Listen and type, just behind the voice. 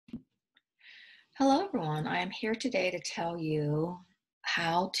Hello, everyone. I am here today to tell you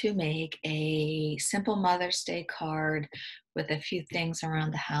how to make a simple Mother's Day card with a few things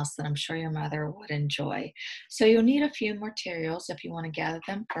around the house that I'm sure your mother would enjoy. So you'll need a few materials if you want to gather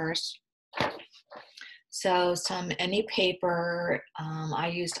them first. So any paper,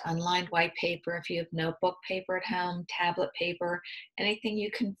 I used unlined white paper. If you have notebook paper at home, tablet paper, anything you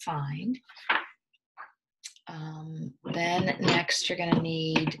can find. Then next you're going to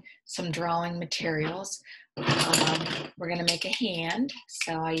need some drawing materials. We're going to make a hand.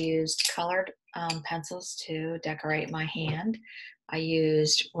 So I used colored pencils to decorate my hand. I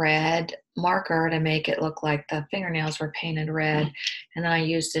used red marker to make it look like the fingernails were painted red. And then I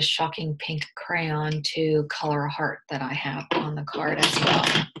used this shocking pink crayon to color a heart that I have on the card as well.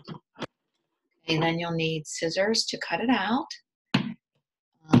 And then you'll need scissors to cut it out.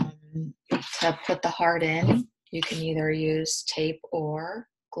 To put the heart in, you can either use tape or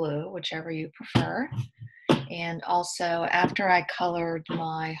glue, whichever you prefer. And also, after I colored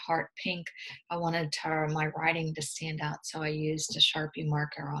my heart pink, I wanted my writing to stand out, so I used a Sharpie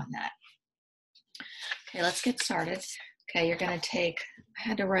marker on that. Okay, let's get started. Okay, you're going to take, I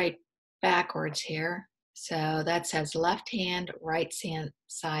had to write backwards here. So that says left hand, right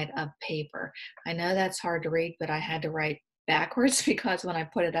side of paper. I know that's hard to read, but I had to write backwards because when I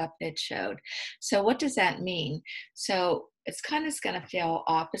put it up, it showed. So what does that mean? So it's kind of going to feel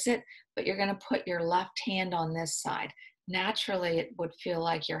opposite, but you're going to put your left hand on this side. Naturally, it would feel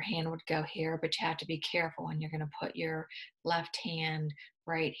like your hand would go here, but you have to be careful when you're going to put your left hand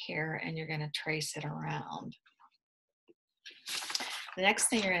right here and you're going to trace it around. The next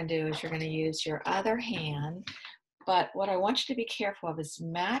thing you're going to do is you're going to use your other hand, but what I want you to be careful of is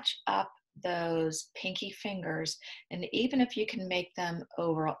match up those pinky fingers, and even if you can make them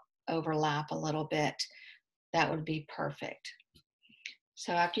overlap a little bit, that would be perfect.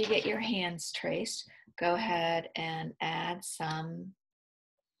 So after you get your hands traced, go ahead and add some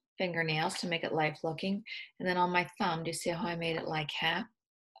fingernails to make it life looking. And then on my thumb, do you see how I made it like half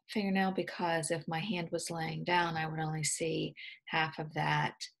fingernail? Because if my hand was laying down, I would only see half of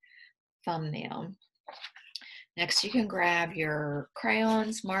that thumbnail. Next, you can grab your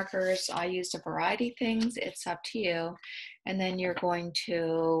crayons, markers. I used a variety of things. It's up to you. And then you're going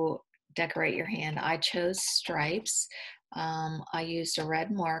to decorate your hand. I chose stripes. I used a red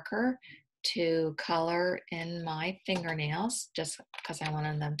marker to color in my fingernails just because I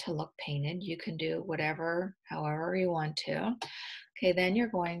wanted them to look painted. You can do whatever, however you want to. Okay, then you're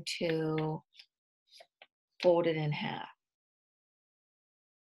going to fold it in half.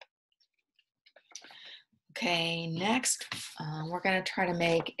 Okay, next we're going to try to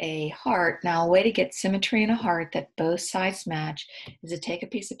make a heart. Now, a way to get symmetry in a heart that both sides match is to take a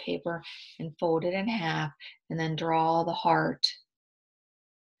piece of paper and fold it in half and then draw the heart.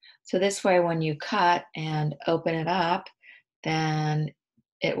 So this way, when you cut and open it up, then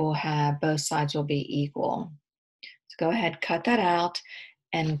it will have, both sides will be equal. So go ahead, cut that out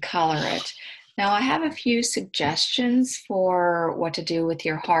and color it. Now I have a few suggestions for what to do with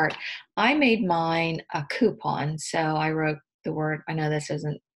your heart. I made mine a coupon, so I wrote the word, I know this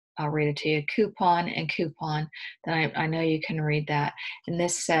isn't, I'll read it to you, coupon and coupon. Then I know you can read that. And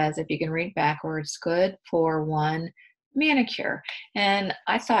this says, if you can read backwards, good for one manicure. And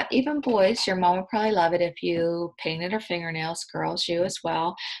I thought even boys, your mom would probably love it if you painted her fingernails, girls, you as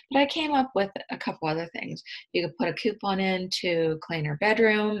well. But I came up with a couple other things. You could put a coupon in to clean her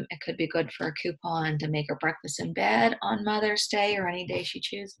bedroom. It could be good for a coupon to make her breakfast in bed on Mother's Day or any day she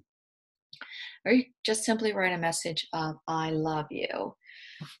chooses. Or you just simply write a message of, I love you.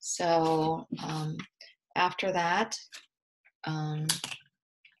 So after that, I'm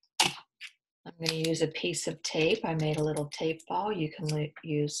going to use a piece of tape. I made a little tape ball. You can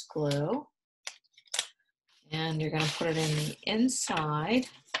use glue. And you're going to put it in the inside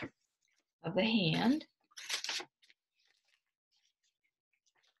of the hand.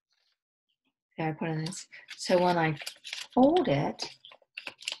 Okay, I put in this. So when I fold it,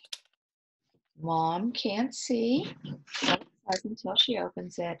 Mom can't see until she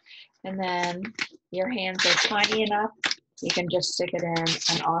opens it. And then your hands are tiny enough, you can just stick it in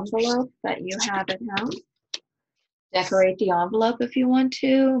an envelope that you have at home. Decorate the envelope if you want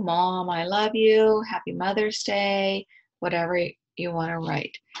to. Mom, I love you. Happy Mother's Day. Whatever you want to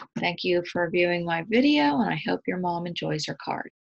write. Thank you for viewing my video, and I hope your mom enjoys her card.